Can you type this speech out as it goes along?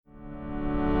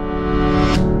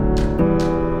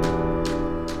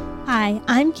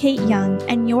I'm Kate Young,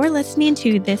 and you're listening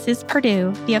to This is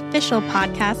Purdue, the official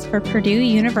podcast for Purdue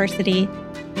University.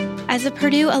 As a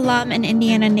Purdue alum and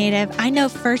Indiana native, I know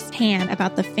firsthand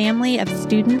about the family of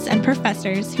students and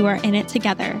professors who are in it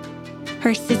together,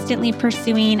 persistently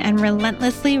pursuing and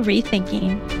relentlessly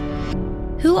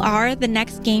rethinking. Who are the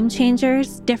next game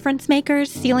changers, difference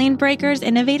makers, ceiling breakers,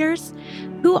 innovators?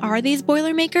 Who are these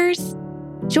Boilermakers?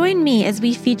 Join me as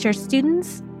we feature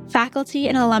students, faculty,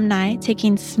 and alumni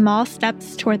taking small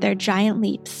steps toward their giant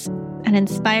leaps and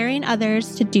inspiring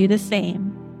others to do the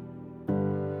same.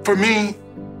 For me,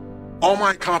 all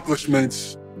my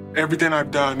accomplishments, everything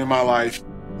I've done in my life,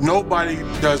 nobody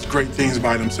does great things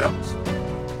by themselves.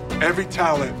 Every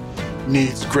talent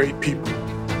needs great people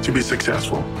to be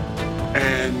successful.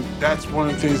 And that's one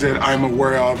of the things that I'm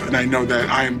aware of, and I know that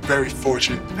I am very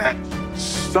fortunate that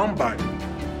somebody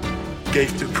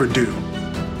gave to Purdue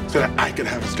so that I could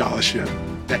have a scholarship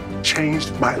that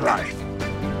changed my life.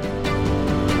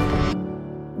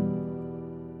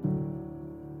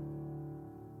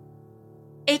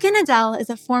 Aiken Adell is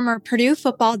a former Purdue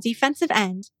football defensive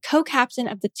end, co-captain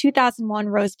of the 2001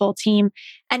 Rose Bowl team,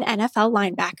 and NFL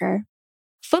linebacker.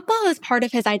 Football is part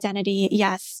of his identity,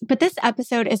 yes, but this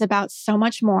episode is about so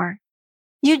much more.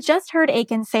 You just heard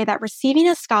Aiken say that receiving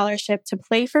a scholarship to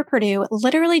play for Purdue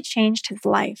literally changed his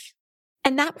life.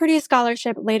 And that Purdue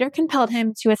scholarship later compelled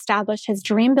him to establish his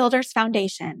Dream Builders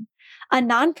Foundation, a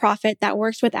nonprofit that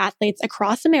works with athletes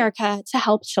across America to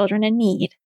help children in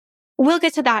need. We'll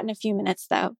get to that in a few minutes,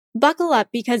 though. Buckle up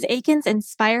because Aiken's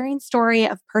inspiring story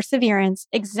of perseverance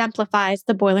exemplifies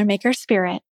the Boilermaker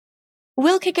spirit.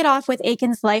 We'll kick it off with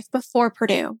Aiken's life before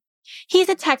Purdue. He's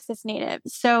a Texas native,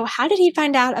 so how did he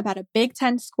find out about a Big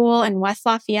Ten school in West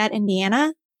Lafayette,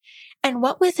 Indiana? And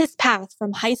what was his path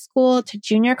from high school to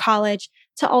junior college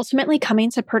to ultimately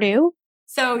coming to Purdue?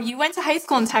 So you went to high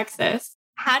school in Texas.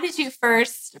 How did you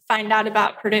first find out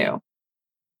about Purdue?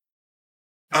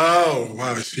 Oh,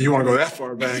 wow. So you want to go that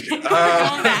far back? Going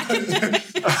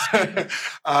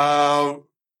back.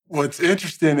 What's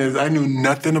interesting is I knew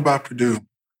nothing about Purdue.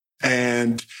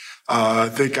 And I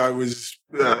think I was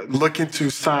looking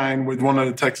to sign with one of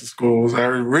the Texas schools. I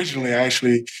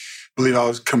actually believe I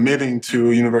was committing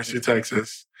to University of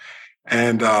Texas.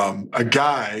 And a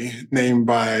guy named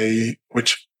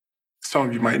which some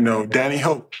of you might know, Danny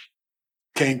Hope,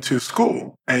 came to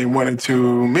school and wanted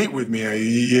to meet with me.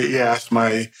 He asked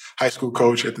my high school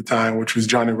coach at the time, which was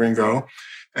Johnny Ringo,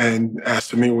 and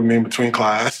asked to meet with me in between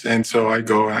class. And so I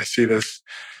go and I see this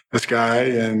guy,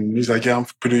 and he's like, yeah, I'm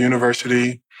from Purdue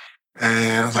University.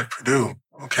 And I was like, Purdue,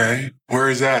 okay, where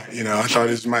is that? I thought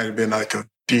this might have been like a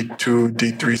D2,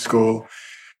 D3 school.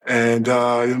 And,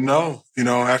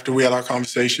 after we had our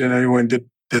conversation, everyone did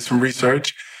some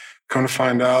research. Come to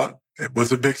find out, it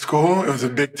was a big school. It was a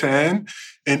Big Ten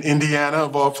in Indiana,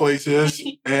 of all places.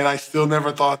 And I still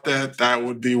never thought that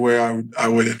would be where I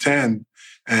would attend.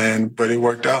 But it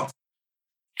worked out.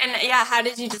 And how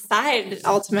did you decide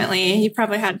ultimately? You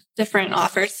probably had different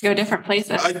offers to go different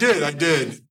places. I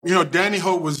did. Danny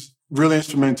Hope was really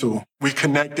instrumental. We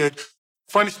connected.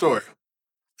 Funny story.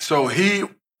 So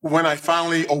when I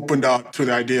finally opened up to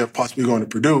the idea of possibly going to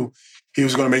Purdue, he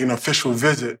was going to make an official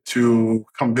visit to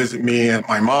come visit me and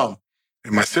my mom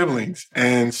and my siblings.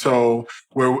 And so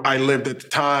where I lived at the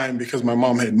time, because my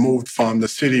mom had moved from the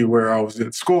city where I was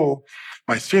at school,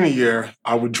 my senior year,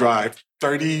 I would drive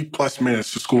 30 plus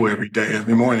minutes to school every day,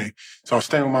 every morning. So I was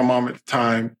staying with my mom at the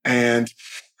time. And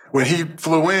when he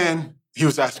flew in, he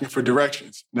was asking for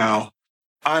directions. Now,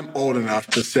 I'm old enough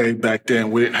to say back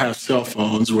then we didn't have cell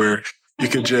phones where you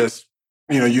could just,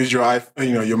 use your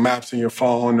your maps in your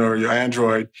phone or your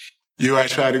Android. You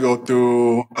actually had to go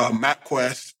through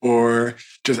MapQuest or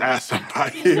just ask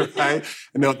somebody, right?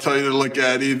 And they'll tell you to look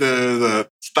at either the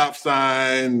stop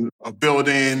sign, a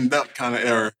building, that kind of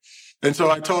error. And so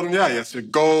I told him, I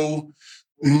said, go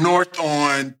north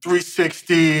on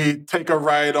 360, take a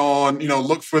right on,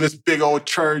 look for this big old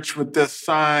church with this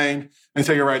sign and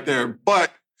take it right there.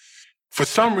 But for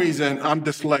some reason, I'm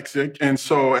dyslexic. And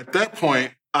so at that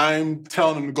point, I'm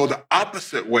telling him to go the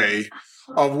opposite way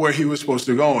of where he was supposed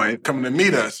to go and coming to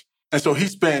meet us. And so he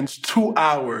spends 2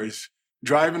 hours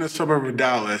driving the suburb of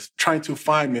Dallas, trying to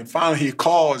find me. And finally he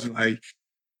calls and like,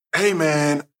 hey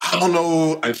man, I don't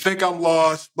know. I think I'm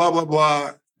lost, blah, blah,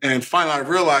 blah. And finally I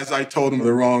realized I told him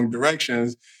the wrong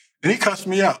directions and he cussed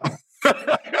me out.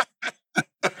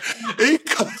 He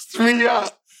cussed me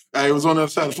out. I was on the other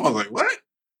side of the phone. I was like, what?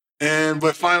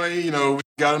 But finally, we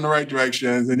got in the right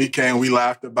directions and he came, we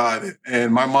laughed about it.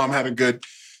 And my mom had a good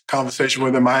conversation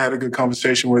with him. I had a good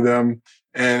conversation with him.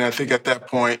 And I think at that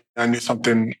point, I knew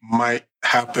something might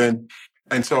happen.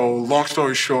 And so long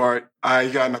story short, I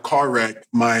got in a car wreck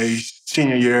my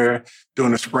senior year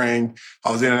during the spring.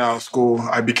 I was in and out of school.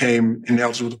 I became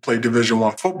ineligible to play Division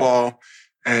I football.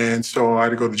 And so I had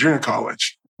to go to junior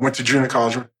college. Went to junior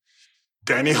college.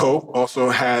 Danny Hope also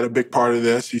had a big part of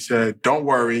this. He said, don't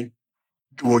worry,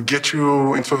 we'll get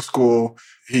you into a school.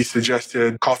 He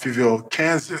suggested Coffeyville,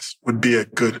 Kansas would be a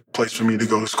good place for me to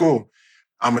go to school.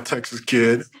 I'm a Texas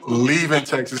kid, leaving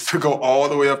Texas to go all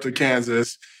the way up to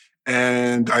Kansas.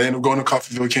 And I ended up going to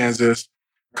Coffeyville, Kansas.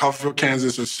 Coffeyville,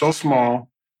 Kansas was so small.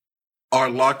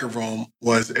 Our locker room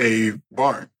was a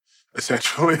barn,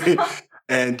 essentially,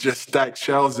 and just stacked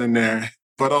shelves in there.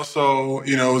 But also,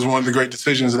 it was one of the great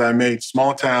decisions that I made.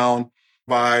 Small town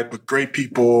vibe, but great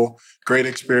people, great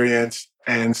experience.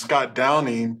 And Scott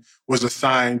Downing was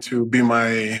assigned to be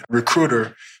my recruiter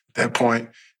at that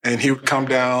point. And he would come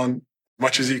down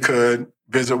much as he could,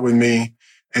 visit with me.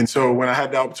 And so when I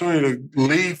had the opportunity to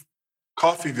leave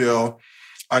Coffeyville,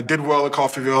 I did well at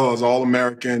Coffeyville. I was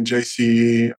All-American,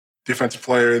 JC, Defensive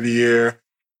Player of the Year.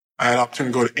 I had the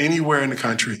opportunity to go to anywhere in the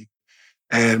country.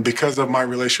 And because of my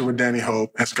relationship with Danny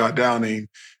Hope and Scott Downing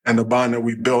and the bond that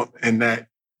we built in that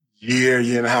year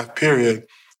and a half period,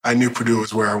 I knew Purdue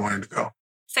was where I wanted to go.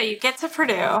 So you get to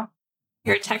Purdue.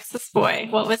 You're a Texas boy.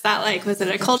 What was that like? Was it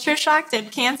a culture shock?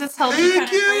 Did Kansas help you? Yeah,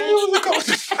 it was a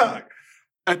culture shock.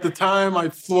 At the time I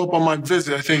flew up on my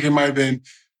visit, I think it might have been,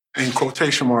 in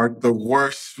quotation mark, the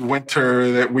worst winter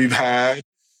that we've had.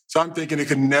 So I'm thinking it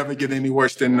could never get any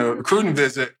worse than the recruiting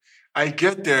visit. I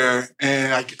get there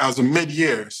and I was a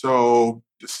mid-year, so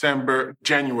December,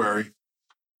 January.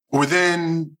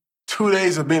 Within 2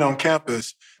 days of being on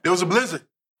campus, there was a blizzard.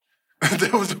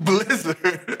 There was a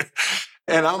blizzard.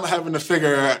 And I'm having to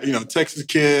figure out, Texas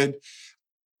kid,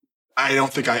 I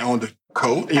don't think I owned a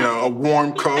coat, a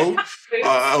warm coat,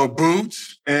 or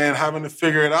boots, and having to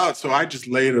figure it out. So I just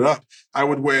laid it up. I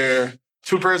would wear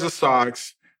 2 pairs of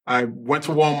socks. I went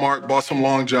to Walmart, bought some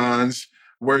long johns,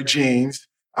 wear jeans.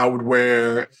 I would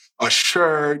wear a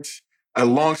shirt, a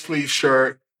long sleeve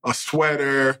shirt, a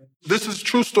sweater. This is a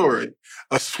true story.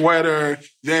 A sweater.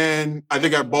 Then I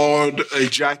think I borrowed a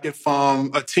jacket from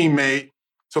a teammate.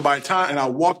 So by the time, and I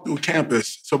walked through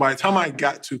campus. So by the time I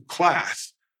got to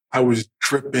class, I was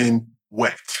dripping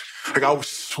wet. Like I was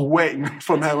sweating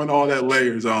from having all that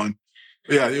layers on.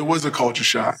 Yeah, it was a culture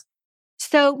shock.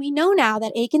 So we know now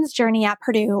that Aiken's journey at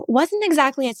Purdue wasn't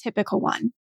exactly a typical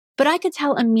one. But I could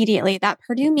tell immediately that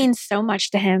Purdue means so much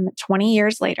to him 20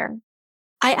 years later.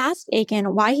 I asked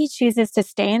Aiken why he chooses to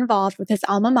stay involved with his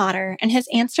alma mater, and his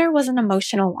answer was an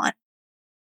emotional one.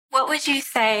 What would you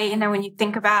say, when you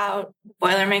think about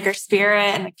Boilermaker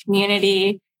spirit and the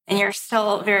community, and you're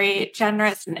still very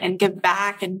generous and give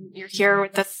back, and you're here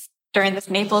with us during this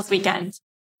Naples weekend?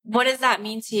 What does that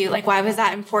mean to you? Like, why was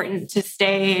that important to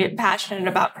stay passionate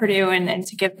about Purdue and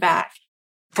to give back?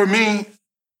 For me,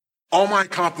 all my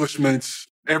accomplishments,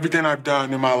 everything I've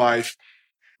done in my life,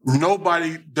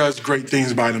 nobody does great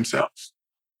things by themselves.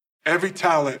 Every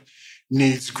talent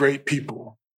needs great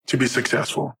people to be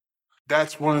successful.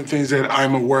 That's one of the things that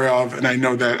I'm aware of, and I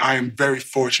know that I am very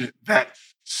fortunate that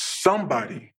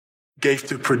somebody gave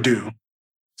to Purdue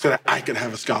so that I could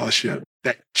have a scholarship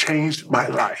that changed my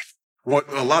life.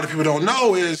 What a lot of people don't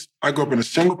know is I grew up in a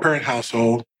single-parent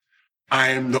household. I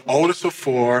am the oldest of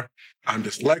 4. I'm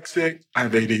dyslexic. I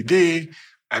have ADD.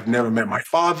 I've never met my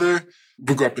father.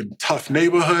 We grew up in a tough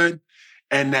neighborhood.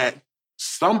 And that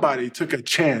somebody took a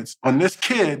chance on this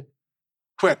kid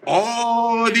who had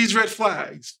all these red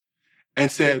flags and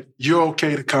said, you're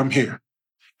okay to come here.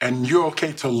 And you're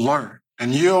okay to learn.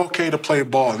 And you're okay to play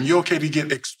ball. And you're okay to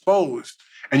get exposed.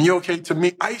 And you're okay to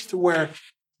meet. I used to wear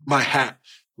my hat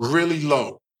really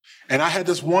low. And I had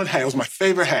this one hat. It was my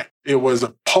favorite hat. It was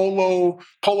a polo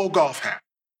golf hat.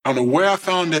 I don't know where I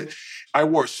found it. I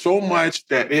wore so much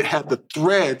that it had the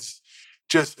threads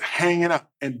just hanging up.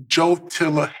 And Joe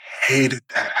Tiller hated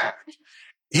that hat.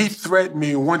 He threatened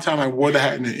me one time I wore the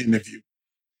hat in an interview.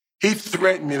 He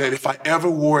threatened me that if I ever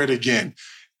wore it again,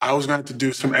 I was going to have to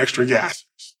do some extra gases.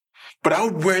 But I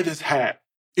would wear this hat.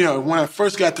 When I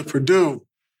first got to Purdue,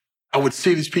 I would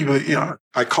see these people,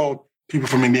 I called people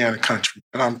from Indiana country,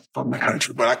 and I'm from the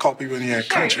country, but I call people Indiana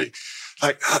country.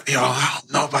 Like, I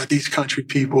don't know about these country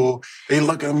people. They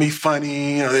look at me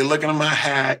funny, they looking at my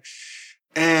hat.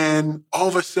 And all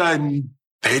of a sudden,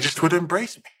 they just would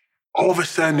embrace me. All of a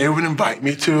sudden, they would invite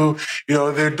me to,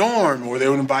 their dorm, or they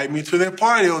would invite me to their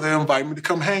party, or they would invite me to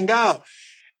come hang out.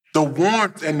 The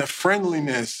warmth and the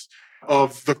friendliness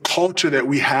of the culture that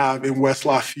we have in West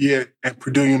Lafayette and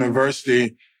Purdue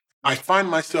University I find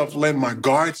myself letting my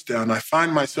guards down. I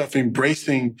find myself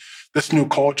embracing this new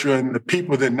culture and the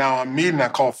people that now I'm meeting. I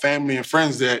call family and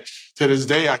friends that to this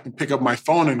day I can pick up my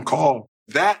phone and call.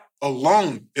 That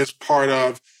alone is part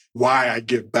of why I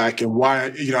give back and why,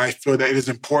 I feel that it is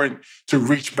important to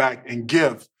reach back and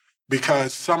give,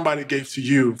 because somebody gave to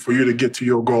you for you to get to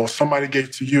your goal. Somebody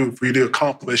gave to you for you to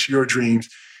accomplish your dreams,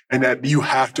 and that you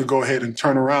have to go ahead and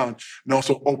turn around and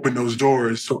also open those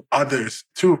doors so others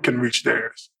too can reach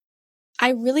theirs. I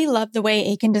really love the way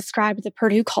Aiken described the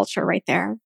Purdue culture right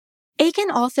there.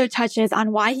 Aiken also touches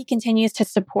on why he continues to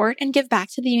support and give back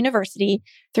to the university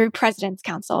through President's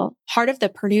Council, part of the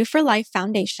Purdue for Life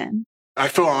Foundation. I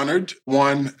feel honored,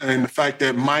 one, in the fact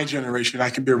that my generation, I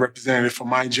can be a representative for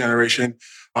my generation.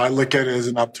 I look at it as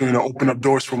an opportunity to open up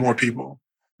doors for more people,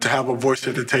 to have a voice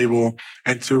at the table,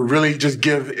 and to really just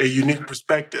give a unique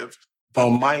perspective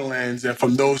from my lens and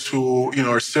from those who,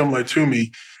 are similar to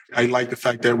me. I like the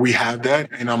fact that we have that,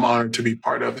 and I'm honored to be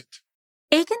part of it.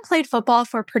 Aiken played football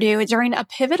for Purdue during a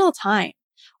pivotal time.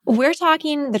 We're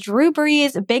talking the Drew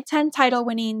Brees Big Ten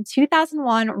title-winning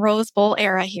 2001 Rose Bowl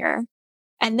era here.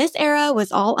 And this era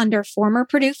was all under former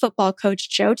Purdue football coach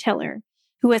Joe Tiller,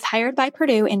 who was hired by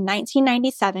Purdue in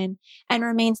 1997 and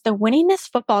remains the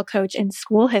winningest football coach in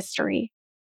school history.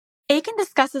 Aiken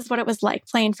discusses what it was like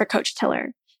playing for Coach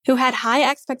Tiller, who had high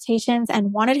expectations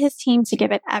and wanted his team to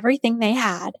give it everything they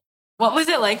had. What was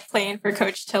it like playing for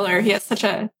Coach Tiller? He has such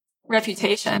a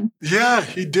reputation. Yeah,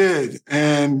 he did.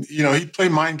 And, he'd play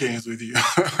mind games with you.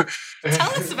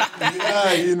 Tell us about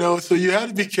that. Yeah, so you had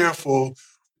to be careful.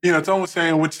 It's almost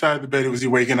saying which side of the bed was he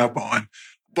waking up on.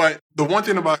 But the one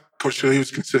thing about Coach Tiller, he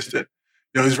was consistent.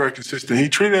 He was very consistent. He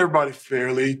treated everybody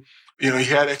fairly. He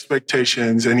had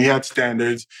expectations and he had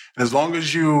standards. And as long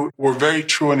as you were very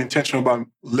true and intentional about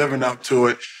living up to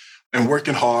it and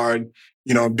working hard,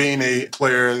 being a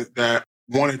player that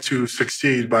wanted to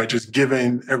succeed by just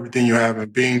giving everything you have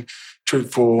and being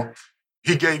truthful,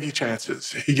 he gave you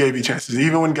chances.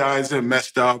 Even when guys had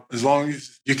messed up, as long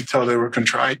as you could tell they were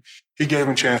contrite, he gave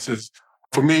them chances.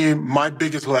 For me, my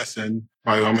biggest lesson,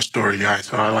 I'm a story guy,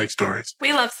 so I like stories.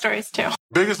 We love stories too.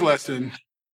 Biggest lesson,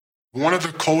 one of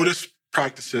the coldest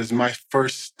practices my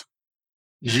first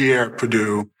year at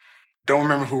Purdue, don't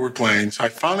remember who we're playing. So I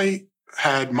finally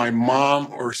had my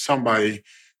mom or somebody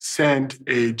send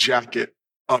a jacket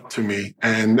up to me.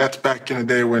 And that's back in the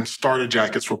day when starter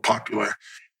jackets were popular.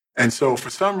 And so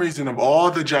for some reason, of all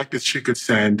the jackets she could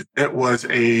send, it was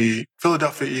a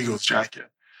Philadelphia Eagles jacket.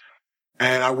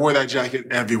 And I wore that jacket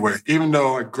everywhere. Even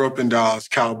though I grew up in Dallas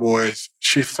Cowboys,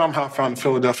 she somehow found a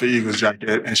Philadelphia Eagles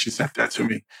jacket and she sent that to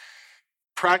me.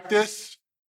 Practice,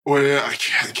 I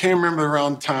can't remember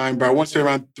around the time, but I want to say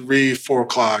around 3, 4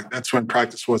 o'clock. That's when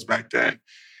practice was back then.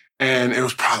 And it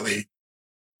was probably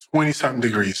 20-something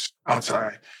degrees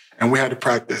outside. And we had to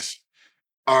practice.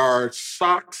 Our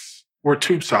socks were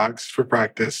tube socks for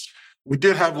practice. We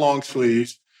did have long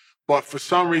sleeves, but for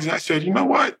some reason I said, you know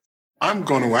what? I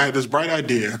had this bright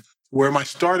idea to wear my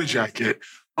starter jacket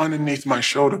underneath my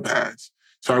shoulder pads.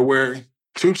 So I wear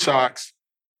tube socks,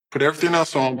 put everything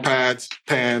else on, pads,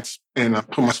 pants, and I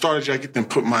put my starter jacket, then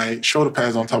put my shoulder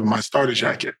pads on top of my starter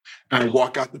jacket. And I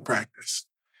walk out to practice.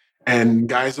 And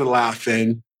guys are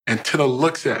laughing, and Tiller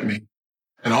looks at me,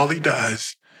 and all he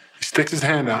does, he sticks his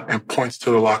hand out and points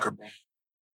to the locker room.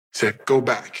 He said, go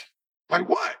back. Like,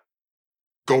 what?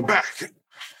 Go back.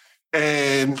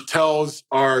 And tells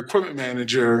our equipment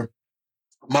manager,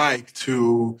 Mike,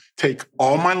 to take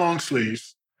all my long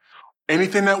sleeves,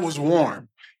 anything that was warm,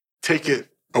 take it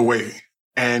away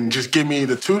and just give me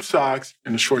the tube socks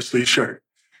and the short sleeve shirt.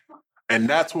 And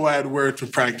that's what I had to wear to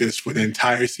practice for the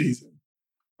entire season.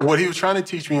 What he was trying to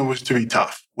teach me was to be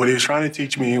tough. What he was trying to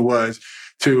teach me was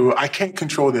I can't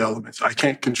control the elements. I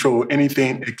can't control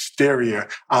anything exterior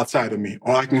outside of me.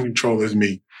 All I can control is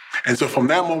me. And so from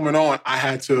that moment on, I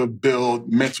had to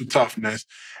build mental toughness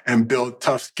and build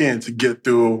tough skin to get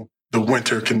through the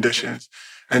winter conditions.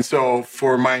 And so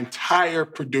for my entire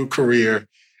Purdue career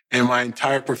and my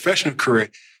entire professional career,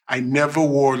 I never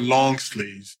wore long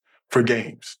sleeves for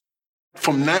games.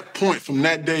 From that point, from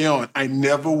that day on, I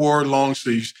never wore long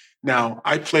sleeves. Now,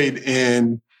 I played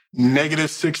in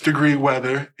 -6-degree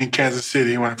weather in Kansas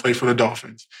City when I played for the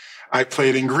Dolphins. I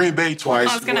played in Green Bay twice.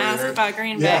 I was going to ask about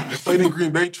Green Bay. Yeah, I played in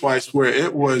Green Bay twice where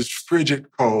it was frigid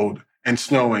cold and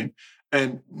snowing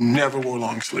and never wore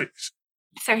long sleeves.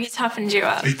 So he toughened you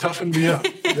up. He toughened me up,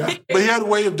 yeah. But he had a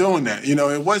way of doing that.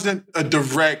 It wasn't a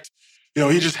direct,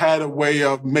 he just had a way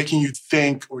of making you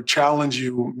think or challenge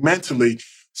you mentally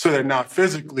so that now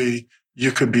physically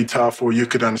you could be tough or you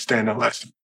could understand the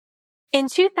lesson. In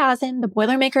 2000, the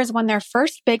Boilermakers won their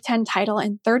first Big Ten title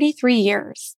in 33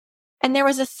 years. And there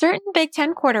was a certain Big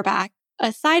Ten quarterback,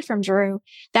 aside from Drew,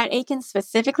 that Aiken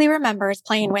specifically remembers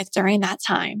playing with during that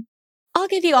time. I'll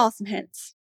give you all some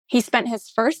hints. He spent his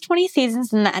first 20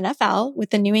 seasons in the NFL with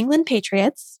the New England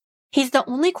Patriots. He's the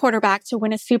only quarterback to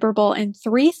win a Super Bowl in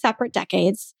 3 separate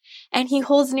decades, and he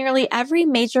holds nearly every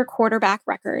major quarterback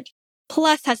record,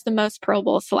 plus has the most Pro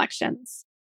Bowl selections.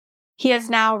 He is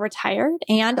now retired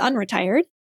and unretired.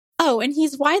 Oh, and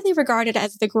he's widely regarded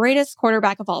as the greatest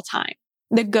quarterback of all time,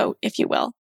 the GOAT, if you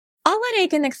will. I'll let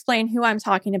Aiken explain who I'm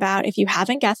talking about if you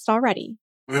haven't guessed already.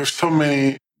 There's so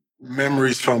many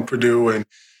memories from Purdue and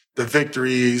the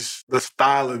victories, the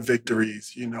style of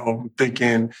victories,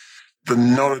 thinking the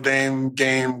Notre Dame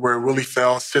game where Willie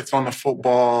Feld sits on the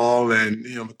football and,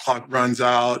 the clock runs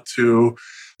out to,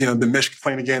 the Michigan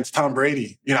playing against Tom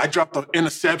Brady. I dropped an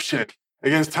interception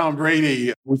against Tom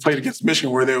Brady. We played against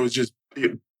Michigan where they was just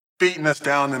beating us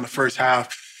down in the first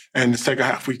half. And the second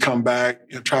half, we come back.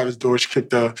 Travis Dorsch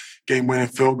kicked the game-winning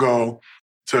field goal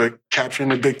to capturing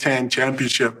the Big Ten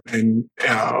championship and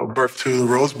birth to the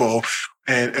Rose Bowl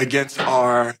and against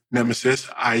our nemesis,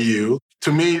 IU.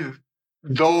 To me,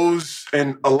 those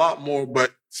and a lot more,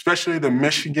 but especially the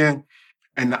Michigan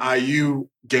and the IU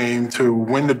game to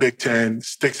win the Big Ten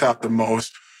sticks out the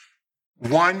most.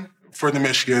 One, for the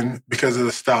Michigan, because of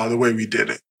the style, the way we did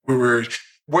it. We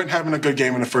weren't having a good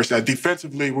game in the first half.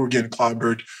 Defensively, we were getting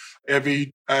clobbered.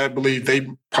 I believe they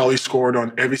probably scored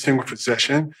on every single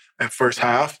possession at first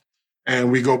half.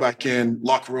 And we go back in,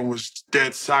 locker room was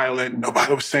dead silent.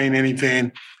 Nobody was saying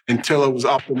anything until it was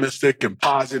optimistic and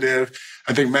positive.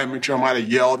 I think Matt Mitchell might have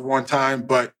yelled one time,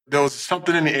 but there was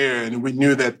something in the air and we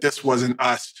knew that this wasn't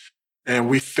us. And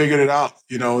we figured it out.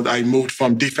 I moved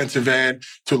from defensive end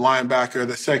to linebacker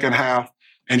the second half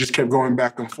and just kept going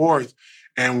back and forth.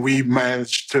 And we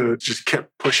managed to just keep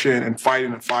pushing and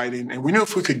fighting and fighting. And we knew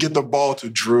if we could get the ball to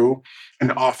Drew and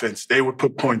the offense, they would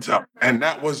put points up. And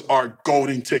that was our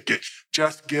golden ticket.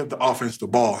 Just give the offense the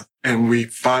ball. And we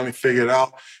finally figured it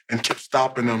out and kept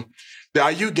stopping them. The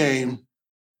IU game,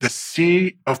 the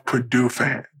sea of Purdue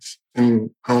fans.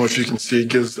 And I don't know if you can see,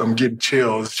 because I'm getting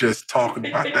chills just talking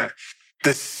about that.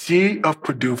 The sea of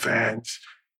Purdue fans.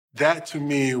 That to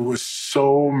me was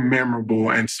so memorable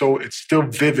and so it's still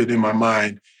vivid in my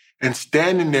mind. And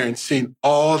standing there and seeing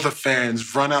all the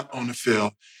fans run out on the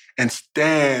field and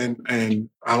stand, and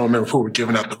I don't remember who were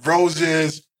giving out the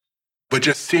roses, but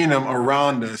just seeing them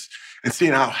around us and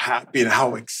seeing how happy and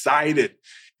how excited,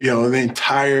 the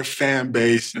entire fan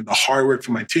base and the hard work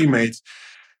from my teammates,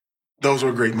 those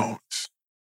were great moments.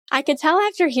 I could tell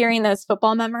after hearing those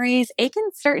football memories,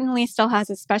 Aiken certainly still has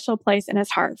a special place in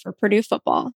his heart for Purdue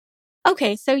football.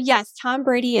 Okay, so yes, Tom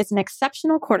Brady is an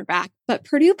exceptional quarterback, but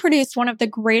Purdue produced one of the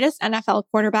greatest NFL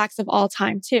quarterbacks of all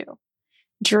time too,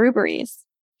 Drew Brees.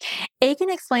 Aiken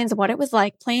explains what it was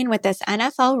like playing with this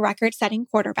NFL record-setting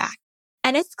quarterback.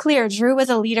 And it's clear Drew was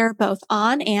a leader both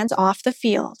on and off the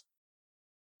field.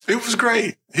 It was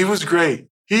great. He was great.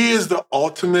 He is the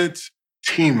ultimate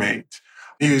teammate.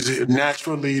 He was a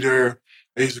natural leader.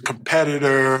 He's a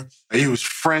competitor. He was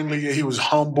friendly. He was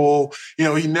humble.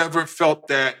 He never felt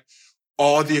that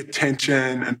all the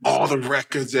attention and all the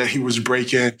records that he was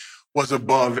breaking was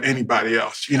above anybody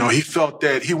else. He felt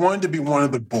that he wanted to be one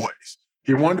of the boys.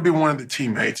 He wanted to be one of the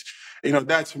teammates.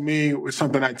 That to me was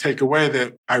something I take away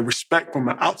that I respect from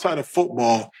the outside of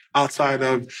football, outside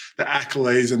of the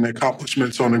accolades and the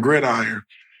accomplishments on the gridiron,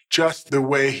 just the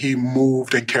way he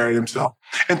moved and carried himself.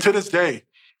 And to this day,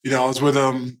 I was with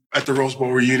him at the Rose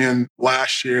Bowl reunion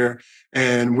last year,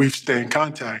 and we've stayed in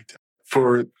contact.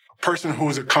 For a person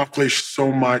who's accomplished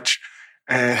so much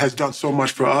and has done so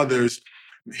much for others,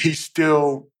 he's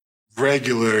still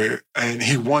regular, and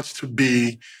he wants to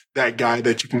be that guy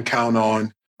that you can count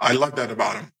on. I love that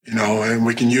about him, and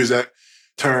we can use that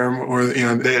term or,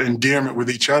 that endearment with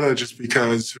each other just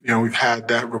because, we've had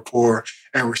that rapport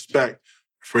and respect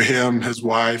for him, his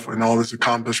wife, and all his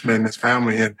accomplishment and his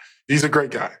family. And he's a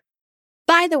great guy.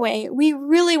 By the way, we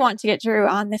really want to get Drew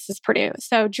on This Is Purdue.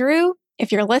 So Drew,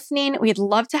 if you're listening, we'd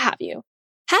love to have you.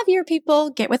 Have your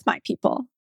people get with my people.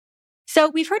 So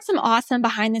we've heard some awesome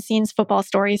behind the scenes football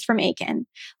stories from Aiken,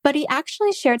 but he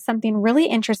actually shared something really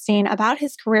interesting about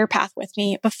his career path with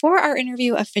me before our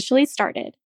interview officially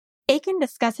started. Aiken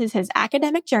discusses his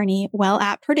academic journey while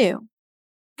at Purdue.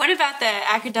 What about the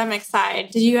academic side?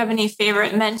 Did you have any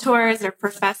favorite mentors or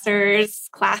professors,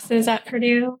 classes at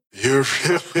Purdue? You're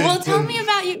really... Well, tell me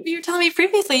about you. You were telling me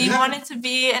previously you wanted to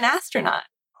be an astronaut.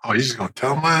 Oh, you're just going to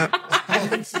tell my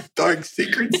dark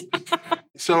secrets?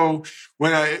 So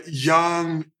when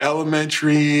young,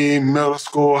 elementary, middle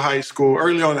school, high school,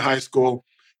 early on in high school,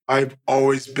 I've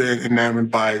always been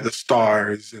enamored by the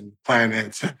stars and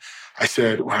planets. And I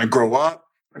said, when I grow up,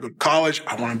 I go to college,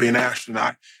 I want to be an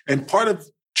astronaut. And part of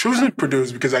choosing Purdue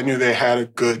is because I knew they had a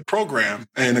good program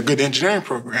and a good engineering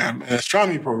program and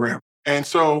astronomy program. And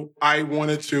so I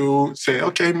wanted to say,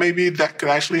 okay, maybe that could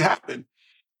actually happen.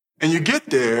 And you get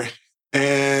there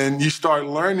and you start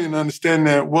learning and understand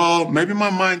that, well, maybe my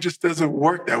mind just doesn't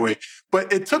work that way.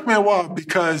 But it took me a while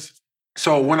because,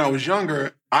 so when I was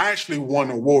younger, I actually won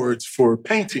awards for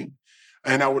painting.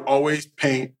 And I would always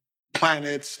paint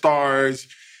planets, stars.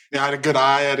 You know, I had a good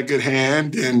eye, I had a good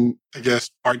hand, and I guess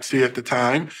artsy at the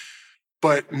time.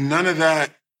 But none of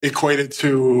that equated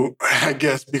to, I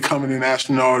guess, becoming an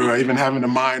astronaut or even having a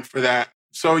mind for that.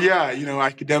 So yeah,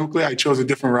 academically, I chose a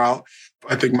different route.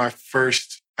 I think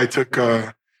I took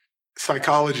a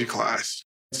psychology class.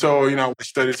 So, I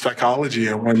studied psychology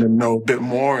and wanted to know a bit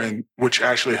more, and which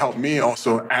actually helped me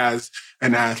also as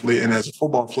an athlete and as a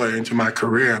football player into my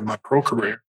career, my pro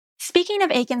career. Speaking of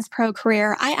Aiken's pro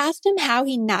career, I asked him how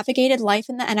he navigated life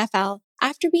in the NFL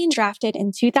after being drafted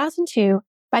in 2002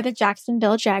 by the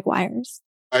Jacksonville Jaguars.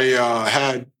 I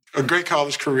had a great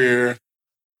college career.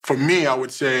 For me, I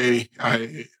would say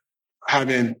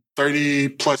having 30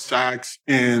 plus sacks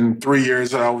in 3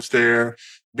 years that I was there,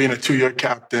 being a 2-year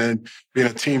captain, being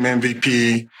a team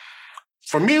MVP.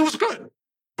 For me, it was good,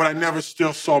 but I never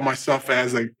still saw myself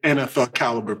as an NFL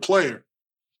caliber player.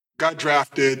 Got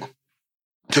drafted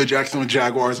to the Jacksonville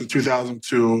Jaguars in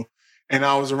 2002. And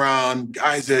I was around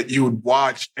guys that you would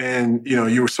watch and,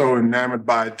 you were so enamored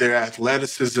by their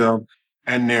athleticism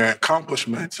and their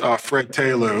accomplishments. Fred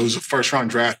Taylor, who was a first-round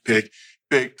draft pick,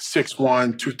 big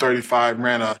 6'1", 235,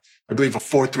 ran I believe a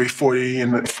 4.3 40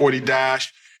 in the 40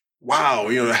 dash. Wow,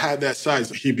 to have that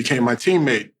size. He became my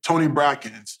teammate. Tony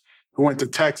Brackens, who went to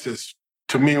Texas,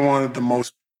 to me, one of the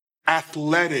most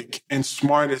athletic and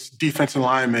smartest defensive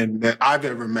linemen that I've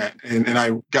ever met. And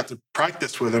I got to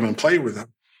practice with him and play with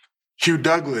him. Hugh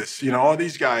Douglas, all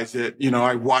these guys that,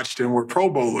 I watched and were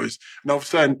Pro Bowlers. And all of a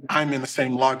sudden, I'm in the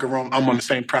same locker room. I'm on the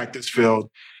same practice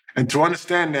field. And to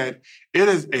understand that it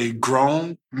is a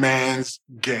grown man's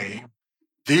game.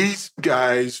 These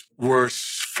guys were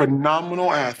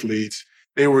phenomenal athletes.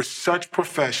 They were such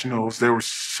professionals.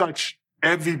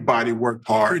 Everybody worked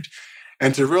hard.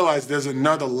 And to realize there's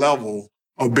another level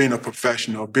of being a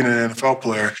professional, being an NFL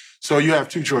player. So you have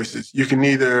two choices. You can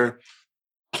either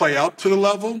play up to the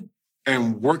level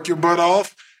and work your butt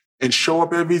off and show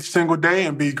up every single day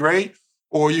and be great,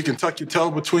 or you can tuck your tail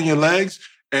between your legs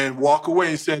and walk away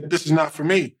and say, this is not for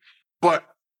me. But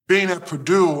being at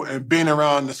Purdue and being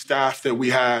around the staff that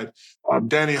we had,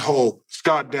 Danny Hope,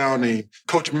 Scott Downing,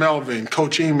 Coach Melvin,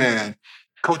 Coach E-Man,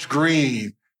 Coach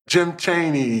Green, Jim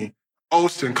Chaney,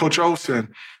 Coach Olsen,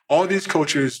 all these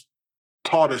coaches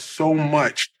taught us so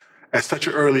much at such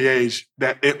an early age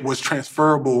that it was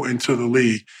transferable into the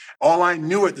league. All I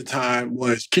knew at the time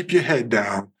was keep your head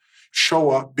down,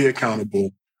 show up, be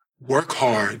accountable, work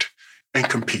hard, and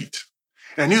compete.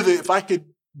 And I knew that if I could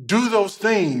do those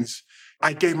things,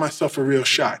 I gave myself a real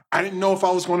shot. I didn't know if I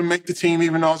was going to make the team,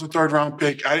 even though I was a 3rd-round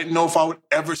pick. I didn't know if I would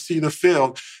ever see the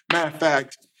field. Matter of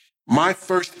fact, my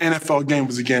first NFL game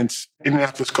was against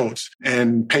Indianapolis Colts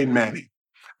and Peyton Manning.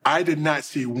 I did not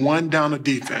see one down of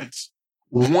defense.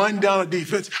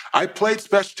 I played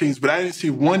special teams, but I didn't see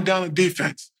one down of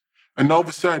defense. And all of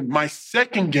a sudden, my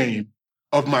second game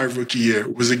of my rookie year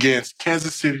was against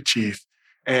Kansas City Chiefs.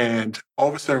 And all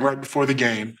of a sudden, right before the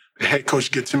game, the head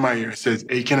coach gets in my ear and says,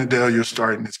 Aiken Adele, you're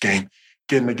starting this game.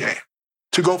 Get in the game.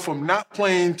 To go from not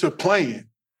playing to playing,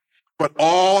 but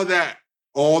all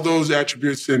those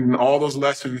attributes and all those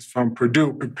lessons from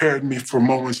Purdue prepared me for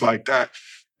moments like that.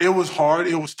 It was hard.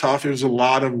 It was tough. It was a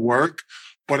lot of work,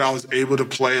 but I was able to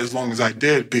play as long as I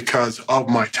did because of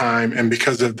my time and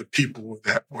because of the people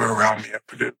that were around me at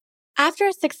Purdue. After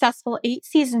a successful 8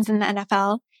 seasons in the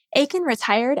NFL, Aiken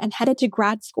retired and headed to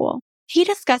grad school. He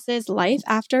discusses life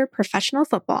after professional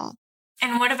football.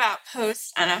 And what about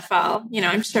post-NFL?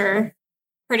 I'm sure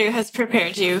Purdue has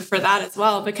prepared you for that as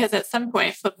well, because at some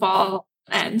point football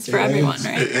ends for everyone,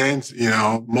 right? It ends.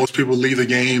 Most people leave the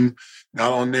game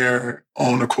not on their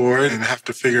own accord and have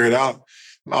to figure it out.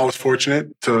 I was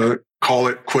fortunate to call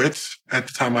it quits at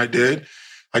the time I did.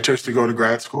 I chose to go to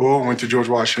grad school, went to George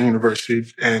Washington University,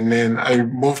 and then I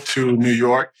moved to New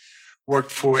York,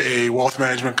 worked for a wealth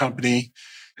management company,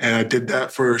 and I did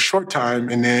that for a short time.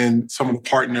 And then some of the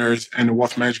partners in the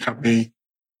wealth management company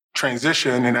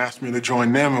transitioned and asked me to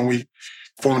join them, and we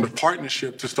formed a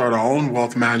partnership to start our own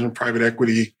wealth management private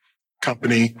equity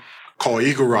company called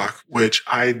Eagle Rock, which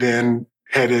I then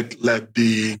led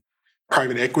the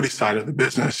private equity side of the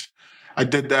business. I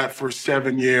did that for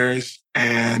 7 years,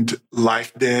 and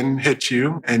life then hits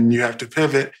you and you have to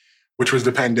pivot, which was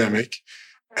the pandemic.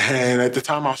 And at the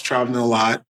time I was traveling a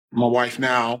lot. My wife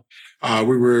now,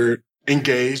 we were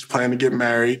engaged, planning to get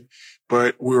married,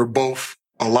 but we were both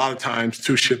a lot of times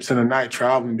two ships in a night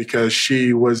traveling because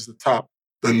she was the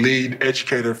lead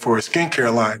educator for a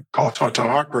skincare line called Tata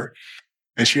Harper.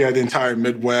 And she had the entire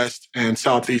Midwest and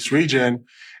Southeast region.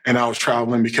 And I was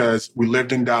traveling because we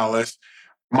lived in Dallas.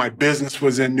 My business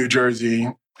was in New Jersey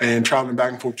and traveling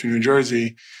back and forth to New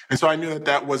Jersey. And so I knew that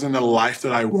that wasn't the life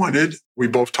that I wanted. We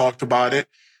both talked about it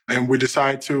and we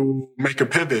decided to make a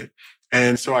pivot.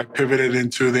 And so I pivoted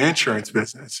into the insurance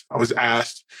business. I was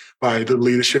asked by the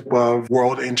leadership of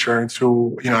World Insurance,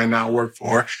 who, I now work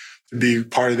for, to be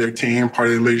part of their team, part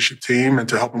of the leadership team, and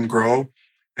to help them grow.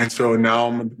 And so now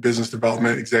I'm a business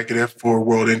development executive for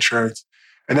World Insurance.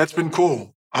 And that's been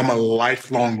cool. I'm a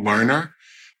lifelong learner.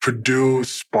 Purdue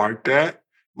sparked that.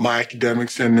 My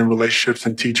academics and the relationships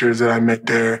and teachers that I met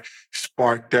there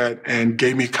sparked that and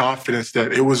gave me confidence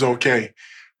that it was okay.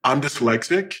 I'm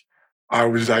dyslexic. I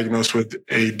was diagnosed with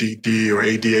ADD or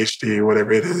ADHD,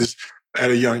 whatever it is, at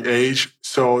a young age.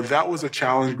 So that was a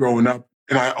challenge growing up.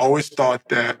 And I always thought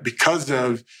that because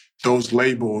of those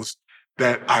labels,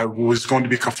 that I was going to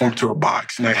be conformed to a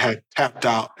box, and I had tapped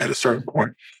out at a certain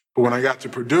point. But when I got to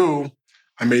Purdue,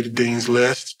 I made the dean's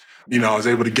list. I was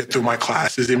able to get through my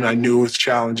classes, even though I knew it was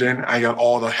challenging. I got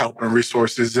all the help and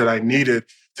resources that I needed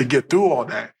to get through all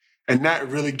that. And that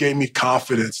really gave me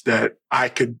confidence that I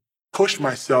could push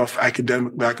myself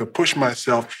academically, I could push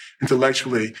myself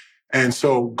intellectually. And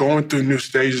so going through new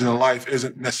stages in life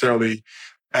isn't necessarily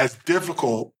as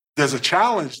difficult. There's a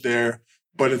challenge there,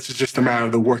 but it's just a matter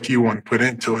of the work you want to put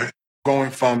into it.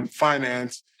 Going from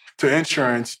finance to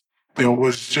insurance,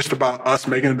 was just about us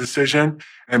making a decision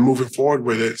and moving forward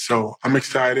with it. So I'm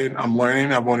excited. I'm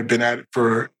learning. I've only been at it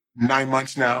for 9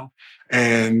 months now,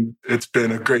 and it's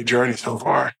been a great journey so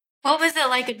far. What was it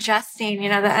like adjusting? The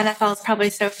NFL is probably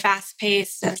so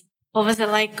fast-paced. And what was it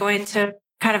like going to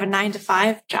kind of a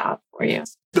 9-to-5 job for you?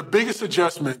 The biggest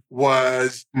adjustment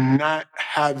was not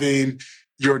having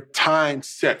your time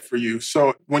set for you.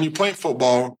 So when you're playing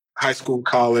football, high school,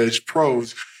 college,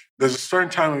 pros, there's a certain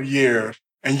time of year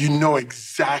and you know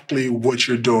exactly what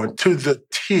you're doing to the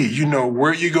T. You know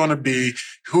where you're going to be,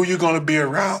 who you're going to be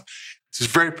around. It's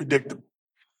very predictable.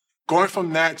 Going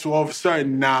from that to all of a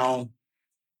sudden now,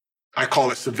 I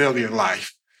call it civilian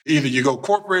life. Either you go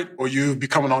corporate or you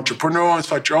become an entrepreneur and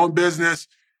start your own business.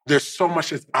 There's so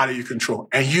much that's out of your control.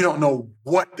 And you don't know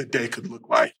what the day could look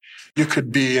like. You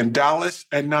could be in Dallas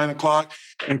at 9 o'clock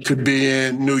and could be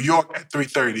in New York at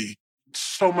 3:30.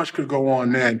 So much could go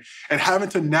on then. And having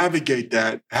to navigate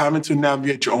that, having to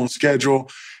navigate your own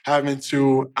schedule, having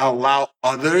to allow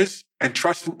others and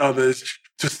trusting others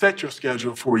to set your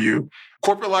schedule for you.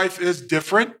 Corporate life is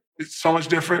different. It's so much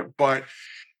different. But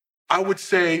I would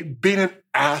say being an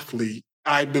athlete,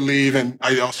 I believe, and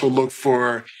I also look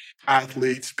for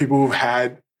athletes, people who've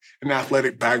had an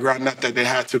athletic background, not that they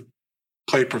had to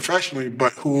play professionally,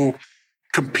 but who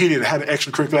competed, had an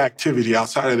extracurricular activity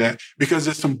outside of that, because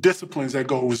there's some disciplines that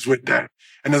goes with that.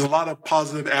 And there's a lot of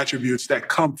positive attributes that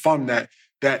come from that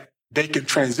they can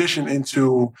transition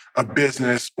into a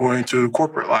business or into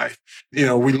corporate life. We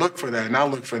look for that, and I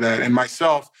look for that. And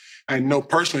myself, I know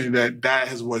personally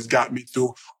that is what's got me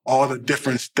through all the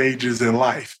different stages in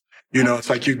life. It's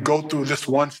like you go through this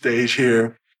one stage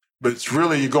here, but it's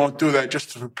really you're going through that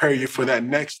just to prepare you for that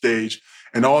next stage.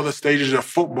 And all the stages of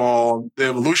football, the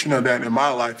evolution of that in my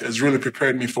life has really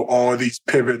prepared me for all of these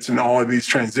pivots and all of these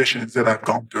transitions that I've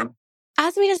gone through.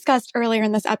 As we discussed earlier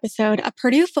in this episode, a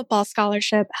Purdue football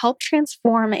scholarship helped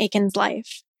transform Aiken's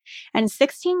life. And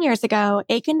 16 years ago,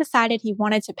 Aiken decided he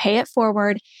wanted to pay it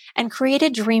forward and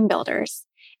created Dream Builders,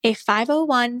 a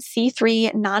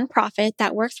 501c3 nonprofit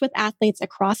that works with athletes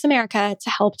across America to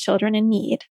help children in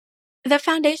need. The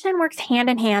foundation works hand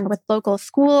in hand with local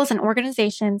schools and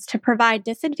organizations to provide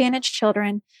disadvantaged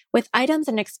children with items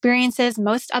and experiences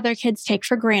most other kids take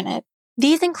for granted.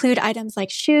 These include items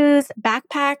like shoes,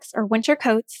 backpacks, or winter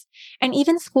coats, and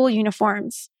even school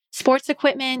uniforms, sports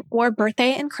equipment, or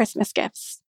birthday and Christmas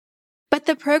gifts. But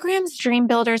the program's Dream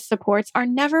Builders supports are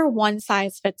never one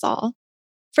size fits all.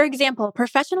 For example,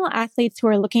 professional athletes who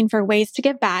are looking for ways to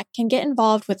give back can get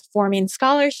involved with forming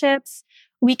scholarships,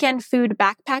 weekend food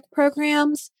backpack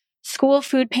programs, school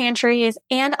food pantries,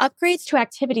 and upgrades to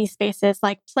activity spaces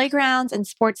like playgrounds and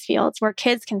sports fields where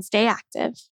kids can stay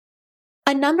active.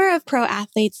 A number of pro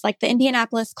athletes like the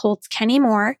Indianapolis Colts' Kenny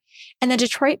Moore and the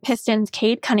Detroit Pistons'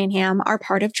 Cade Cunningham are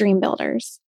part of Dream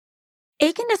Builders.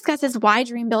 Aiken discusses why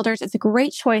Dream Builders is a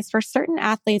great choice for certain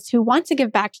athletes who want to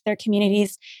give back to their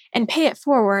communities and pay it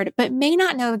forward, but may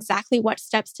not know exactly what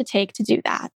steps to take to do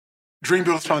that. Dream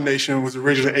Builders Foundation was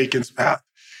originally Aiken's Path.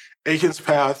 Aiken's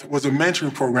Path was a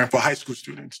mentoring program for high school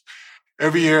students.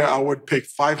 Every year, I would pick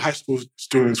 5 high school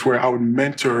students where I would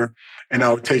mentor and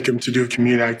I would take them to do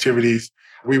community activities.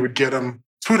 We would get them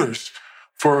tutors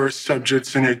for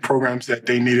subjects and programs that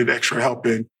they needed extra help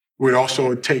in. We'd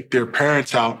also take their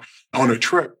parents out on a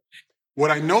trip.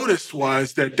 What I noticed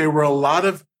was that there were a lot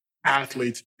of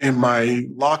athletes in my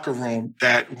locker room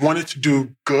that wanted to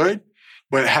do good,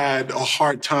 but had a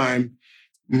hard time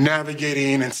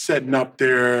navigating and setting up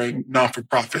their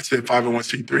non-for-profits, their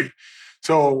 501c3.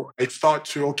 So I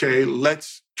thought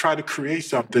let's try to create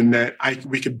something that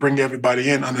we could bring everybody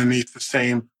in underneath the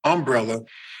same umbrella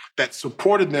that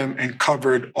supported them and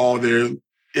covered all their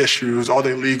issues, all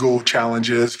their legal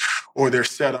challenges or their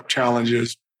setup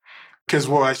challenges. Because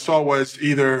what I saw was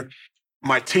either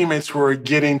my teammates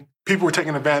people were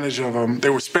taking advantage of them. They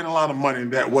were spending a lot of money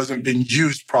that wasn't being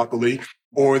used properly,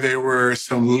 or there were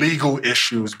some legal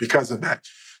issues because of that.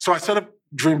 So I set up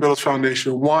Dream Builders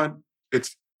Foundation. One,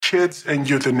 it's kids and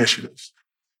youth initiatives.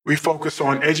 We focus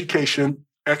on education,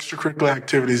 extracurricular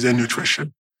activities, and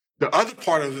nutrition. The other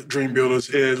part of the Dream Builders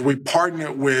is we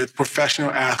partner with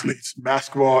professional athletes,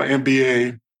 basketball,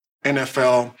 NBA,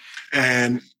 NFL,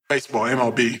 and baseball,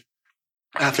 MLB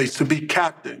athletes to be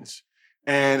captains.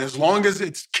 And as long as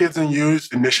it's kids and youth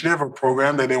initiative or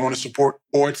program that they want to support,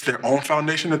 or it's their own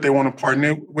foundation that they want to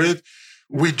partner with,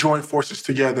 we join forces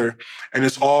together. And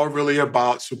it's all really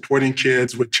about supporting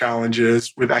kids with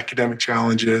challenges, with academic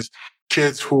challenges,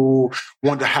 kids who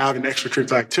want to have an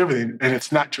extracurricular activity. And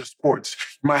it's not just sports.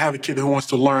 You might have a kid who wants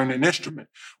to learn an instrument.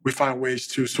 We find ways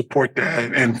to support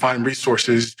that and find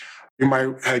resources. You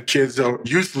might have kids or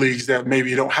youth leagues that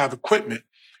maybe don't have equipment.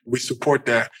 We support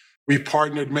that. We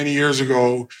partnered many years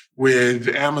ago with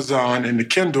Amazon and the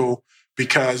Kindle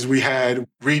because we had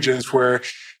regions where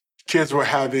kids were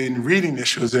having reading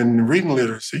issues and reading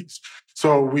literacies.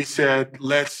 So we said,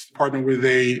 let's partner with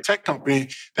a tech company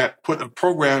that put a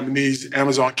program in these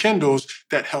Amazon Kindles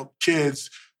that help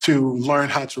kids to learn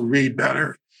how to read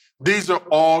better. These are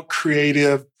all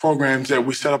creative programs that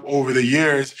we set up over the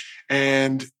years,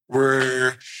 and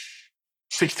we're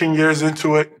 16 years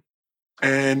into it.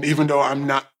 And even though I'm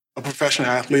not a professional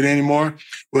athlete anymore,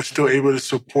 we're still able to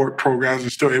support programs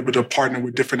and still able to partner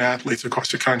with different athletes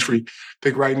across the country. I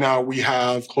think right now we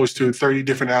have close to 30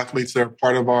 different athletes that are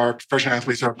part of our professional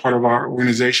athletes that are part of our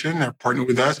organization that partner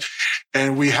with us.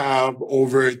 And we have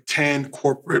over 10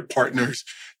 corporate partners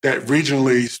that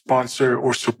regionally sponsor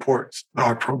or support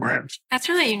our programs. That's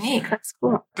really unique. That's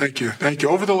cool. Thank you. Thank you.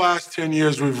 Over the last 10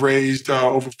 years, we've raised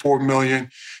over $4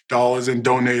 million and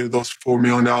donated those $4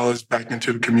 million back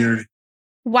into the community.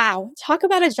 Wow, talk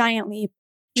about a giant leap.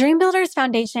 Dream Builders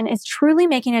Foundation is truly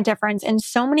making a difference in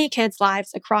so many kids'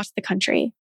 lives across the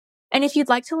country. And if you'd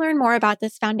like to learn more about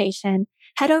this foundation,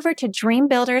 head over to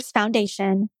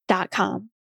dreambuildersfoundation.com.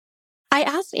 I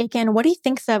asked Aiken what he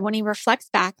thinks of when he reflects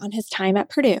back on his time at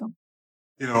Purdue.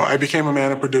 I became a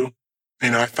man at Purdue.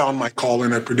 I found my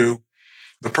calling at Purdue.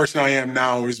 The person I am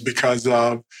now is because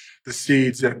of the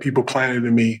seeds that people planted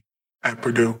in me at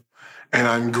Purdue. And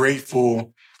I'm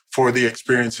grateful for the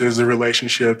experiences, the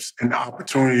relationships, and the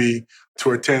opportunity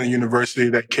to attend a university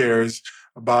that cares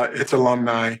about its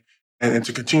alumni and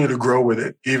to continue to grow with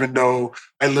it. Even though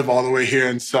I live all the way here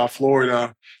in South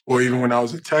Florida, or even when I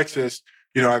was in Texas,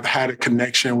 I've had a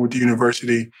connection with the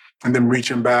university and them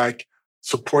reaching back,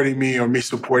 supporting me or me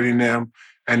supporting them,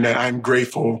 and that I'm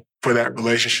grateful for that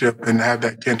relationship and have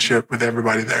that kinship with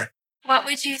everybody there. What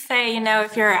would you say,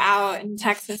 if you're out in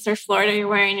Texas or Florida, you're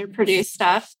wearing your Purdue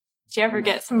stuff? Did you ever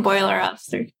get some boiler ups?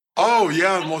 Oh,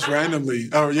 yeah, most randomly.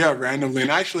 Oh, yeah, randomly.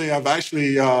 And I've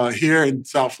actually here in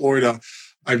South Florida,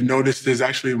 I've noticed there's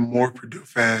actually more Purdue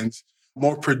fans,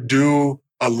 more Purdue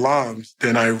alums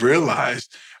than I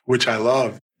realized, which I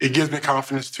love. It gives me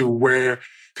confidence to wear,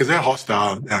 because they're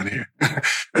hostile down here.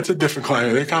 It's a different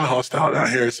climate. They're kind of hostile down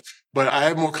here. But I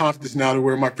have more confidence now to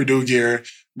wear my Purdue gear,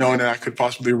 knowing that I could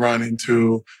possibly run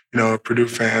into, a Purdue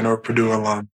fan or a Purdue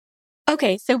alum.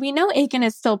 Okay, so we know Aiken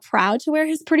is still proud to wear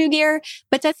his Purdue gear,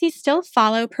 but does he still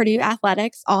follow Purdue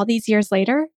athletics all these years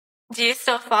later? Do you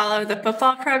still follow the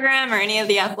football program or any of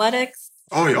the athletics?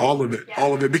 Oh, yeah, all of it. Yeah.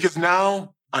 All of it. Because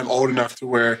now I'm old enough to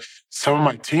where some of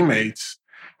my teammates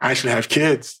actually have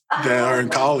kids that are in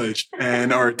college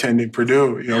and are attending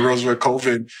Purdue. Roosevelt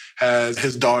Colvin has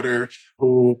his daughter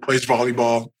who plays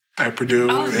volleyball at Purdue.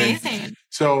 Oh, amazing.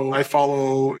 So I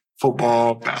follow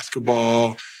football,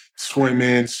 basketball,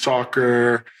 swimming,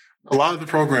 soccer, a lot of the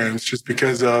programs just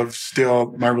because of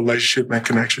still my relationship and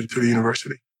connection to the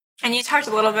university. And you talked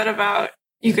a little bit about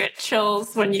you get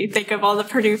chills when you think of all the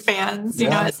Purdue fans, you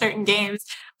know, at certain games.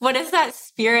 What does that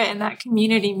spirit and that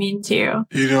community mean to you?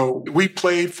 You know, we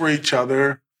played for each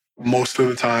other most of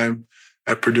the time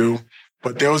at Purdue,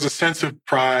 but there was a sense of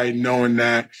pride knowing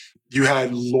that you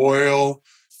had loyal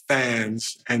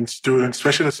fans and students,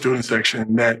 especially the student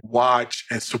section, that watch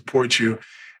and support you.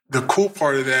 The cool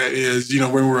part of that is, you know,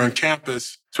 when we were on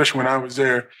campus, especially when I was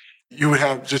there, you would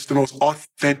have just the most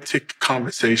authentic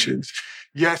conversations.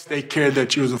 Yes, they cared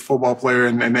that you was a football player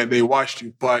and that they watched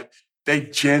you, but they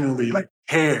genuinely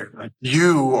care. Like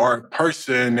you are a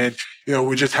person, and, you know,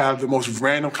 we just have the most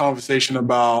random conversation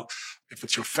about if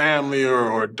it's your family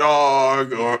or a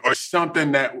dog or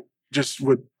something that just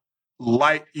would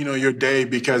light, you know, your day,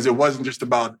 because it wasn't just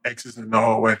about X's and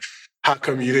O and how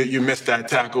come you missed that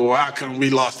tackle, or how come we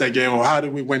lost that game, or how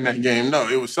did we win that game? No,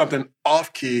 it was something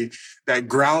off key that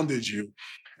grounded you.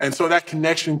 And so that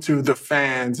connection to the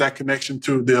fans, that connection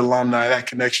to the alumni, that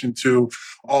connection to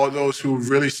all those who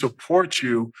really support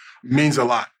you means a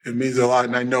lot. It means a lot.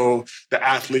 And I know the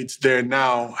athletes there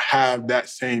now have that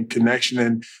same connection.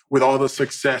 And with all the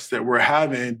success that we're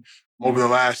having over the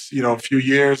last, you know, few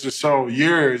years or so,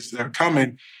 years that are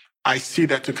coming, I see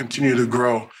that to continue to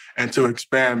grow and to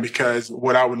expand, because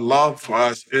what I would love for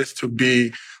us is to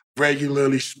be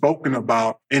regularly spoken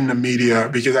about in the media,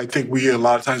 because I think a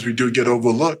lot of times we do get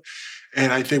overlooked.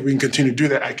 And I think we can continue to do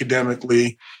that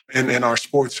academically and in our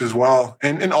sports as well.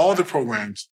 And in all the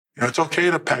programs, you know, it's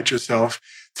okay to pat yourself.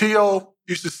 T.O.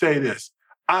 used to say this: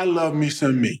 I love me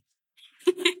some me.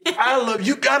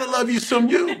 You gotta love you some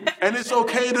you. And it's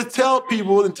okay to tell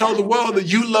people and tell the world that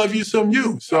you love you some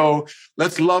you. So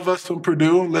let's love us some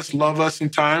Purdue. Let's love us some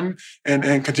time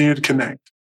and continue to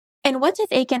connect. And what does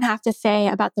Aiken have to say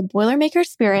about the Boilermaker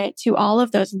spirit to all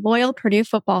of those loyal Purdue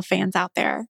football fans out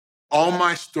there? All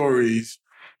my stories,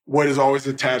 what is always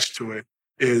attached to it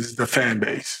is the fan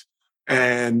base.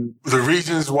 And the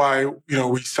reasons why, you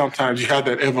know, you have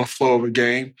that ebb and flow of a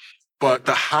game, but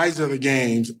the highs of the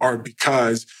games are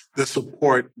because the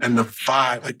support and the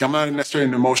vibe. Like, I'm not necessarily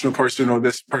an emotional person or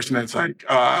this person that's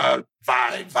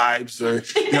vibes or,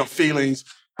 you know, feelings,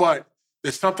 but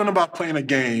there's something about playing a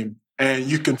game and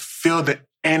you can feel the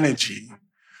energy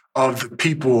of the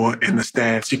people in the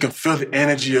stands. You can feel the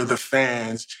energy of the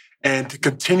fans, and to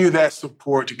continue that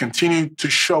support, to continue to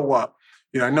show up.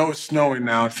 You know, I know it's snowing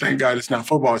now. Thank God it's not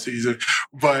football season.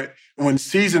 But when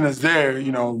season is there,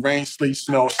 you know, rain, sleet,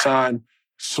 snow, sun,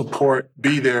 support,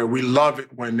 be there. We love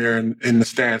it when they're in the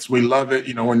stands. We love it,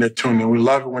 you know, when they're tuning. We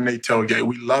love it when they tailgate.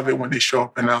 We love it when they show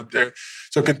up and out there.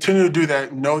 So continue to do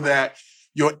that. Know that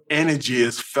your energy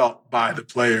is felt by the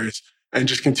players, and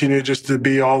just continue just to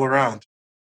be all around.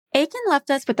 Aiken left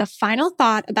us with a final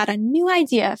thought about a new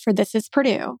idea for This Is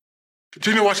Purdue.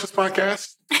 Continue to watch this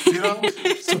podcast, you know,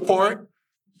 support.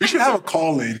 We should have a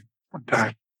call-in one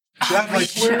time.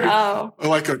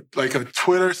 Like a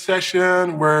Twitter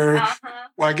session where,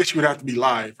 well, I guess you would have to be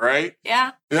live, right?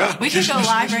 Yeah. Yeah. We should go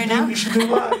live right now. We should go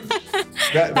live.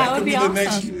 That would be awesome. The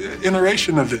next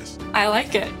iteration of this. I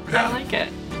like it. Yeah. I like it.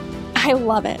 I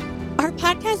love it. Our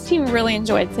podcast team really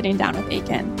enjoyed sitting down with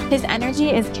Aiken. His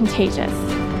energy is contagious.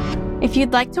 If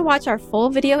you'd like to watch our full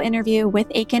video interview with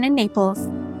Aiken and Naples,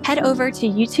 head over to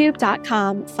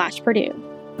youtube.com/Purdue.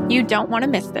 You don't want to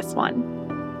miss this one.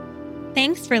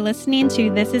 Thanks for listening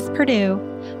to This is Purdue.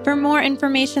 For more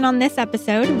information on this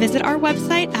episode, visit our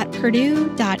website at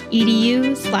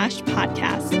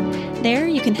purdue.edu/podcast. There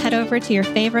you can head over to your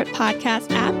favorite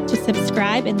podcast app to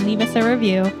subscribe and leave us a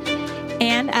review.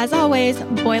 And as always,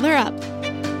 boiler up.